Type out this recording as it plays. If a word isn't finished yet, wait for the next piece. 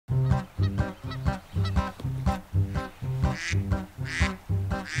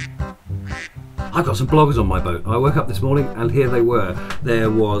I've got some bloggers on my boat. I woke up this morning and here they were. There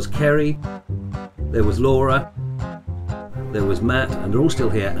was Kerry, there was Laura, there was Matt, and they're all still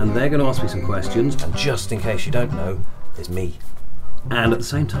here, and they're going to ask me some questions. And just in case you don't know, there's me. And at the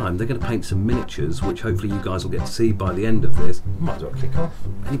same time, they're going to paint some miniatures, which hopefully you guys will get to see by the end of this. Might as well kick off.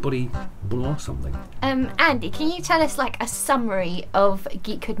 Anybody want to ask something? Andy, can you tell us like a summary of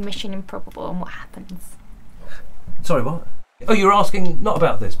Geekhood Mission Improbable and what happens? Sorry, what? Oh, you're asking not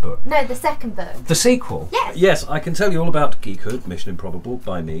about this book? No, the second book. The sequel? Yes. Yes, I can tell you all about Geekhood, Mission Improbable,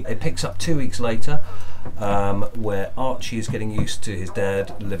 by me. It picks up 2 weeks later, where Archie is getting used to his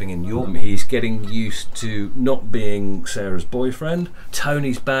dad living in York. He's getting used to not being Sarah's boyfriend.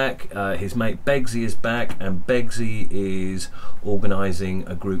 Tony's back, his mate Begsy is back, and Begsy is organising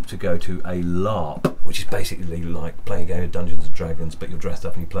a group to go to a LARP, which is basically like playing a game of Dungeons and Dragons, but you're dressed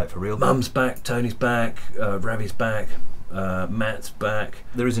up and you play it for real. Mum's back, Tony's back, Ravi's back. Matt's back.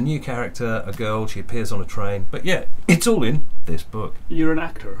 There is a new character, a girl, she appears on a train. But yeah, it's all in this book. You're an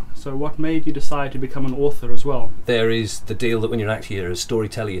actor, so what made you decide to become an author as well? There is the deal that when you're an actor, you're a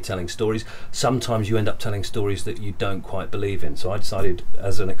storyteller, you're telling stories. Sometimes you end up telling stories that you don't quite believe in. So I decided,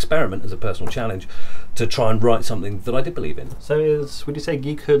 as an experiment, as a personal challenge, to try and write something that I did believe in. So would you say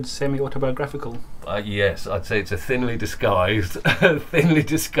Geekhood semi-autobiographical? Yes, I'd say it's a thinly disguised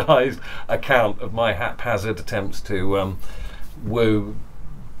account of my haphazard attempts to woo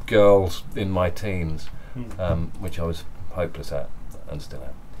girls in my teens, which I was hopeless at and still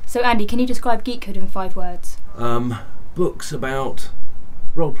am. So Andy, can you describe Geekhood in 5 words? Books about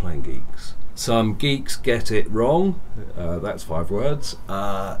role-playing geeks. Some geeks get it wrong, that's 5 words.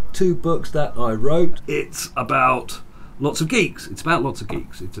 2 books that I wrote, it's about lots of geeks. It's about lots of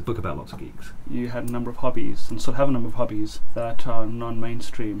geeks. It's a book about lots of geeks. You had a number of hobbies, and still have a number of hobbies, that are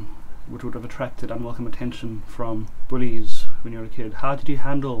non-mainstream, which would have attracted unwelcome attention from bullies when you were a kid. How did you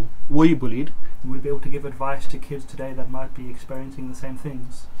handle, were you bullied? Would you be able to give advice to kids today that might be experiencing the same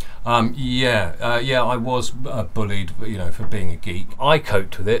things? Yeah, I was bullied, for being a geek. I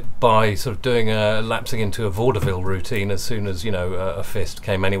coped with it by sort of lapsing into a vaudeville routine as soon as, a fist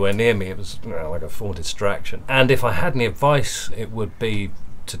came anywhere near me. It was like a form of distraction. And if I had any advice, it would be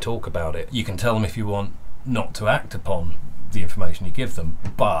to talk about it. You can tell them if you want not to act upon the information you give them,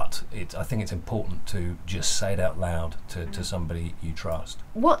 but I think it's important to just say it out loud to somebody you trust.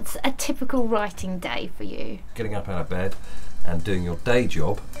 What's a typical writing day for you? Getting up out of bed and doing your day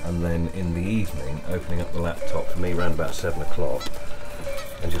job, and then in the evening opening up the laptop, for me around about 7 o'clock,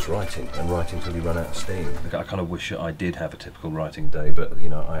 and just writing till you run out of steam. I kind of wish that I did have a typical writing day, but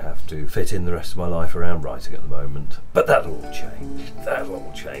I have to fit in the rest of my life around writing at the moment. But that'll all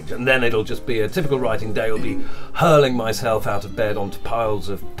change, and then it'll just be a typical writing day. I'll be hurling myself out of bed onto piles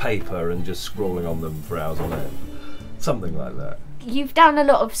of paper and just scrawling on them for hours on end. Something like that. You've done a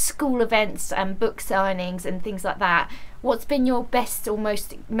lot of school events and book signings and things like that. What's been your best or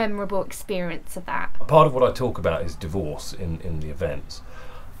most memorable experience of that? Part of what I talk about is divorce in the events.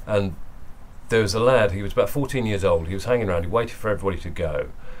 And there was a lad, he was about 14 years old, he was hanging around, he waited for everybody to go.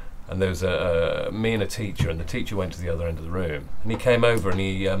 And there was me and a teacher, and the teacher went to the other end of the room. And he came over and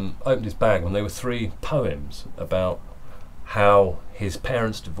he opened his bag, and there were 3 poems about how his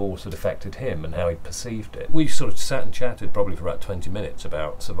parents' divorce had affected him and how he perceived it. We sort of sat and chatted probably for about 20 minutes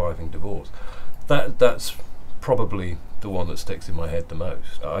about surviving divorce. That's probably the one that sticks in my head the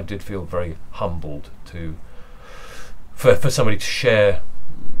most. I did feel very humbled for somebody to share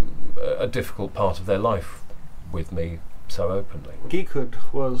a difficult part of their life with me so openly. Geekhood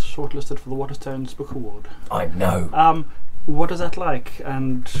was shortlisted for the Waterstones Book Award. I know. What is that like,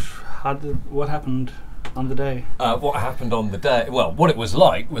 and what happened on the day? What happened on the day? Well, what it was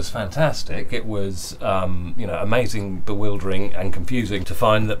like was fantastic. It was, amazing, bewildering, and confusing to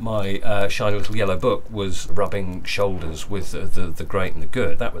find that my shiny little yellow book was rubbing shoulders with the great and the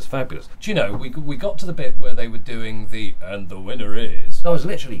good. That was fabulous. Do you know, we got to the bit where they were doing and the winner is. I was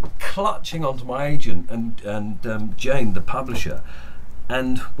literally clutching onto my agent and Jane, the publisher,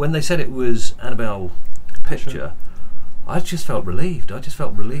 and when they said it was Annabelle Picture, I just felt relieved. I just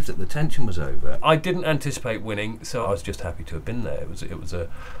felt relieved that the tension was over. I didn't anticipate winning, so I was just happy to have been there. It was a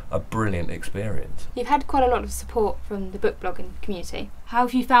brilliant experience. You've had quite a lot of support from the book blogging community. How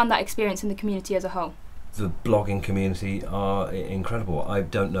have you found that experience in the community as a whole? The blogging community are incredible. I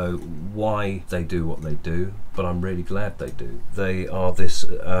don't know why they do what they do, but I'm really glad they do. They are this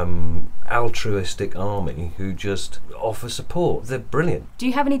altruistic army who just offer support. They're brilliant. Do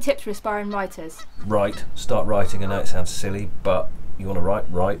you have any tips for aspiring writers? Start writing. I know it sounds silly, but you want to write.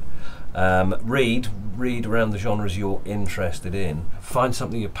 Read around the genres you're interested in. Find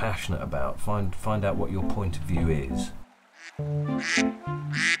something you're passionate about. Find out what your point of view is.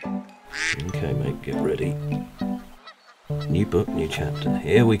 Okay. Okay, mate, get ready. New book, new chapter.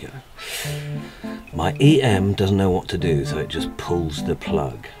 Here we go. My EM doesn't know what to do, so it just pulls the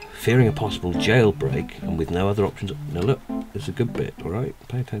plug. Fearing a possible jailbreak and with no other options. Now look, it's a good bit, alright?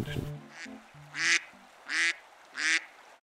 Pay attention.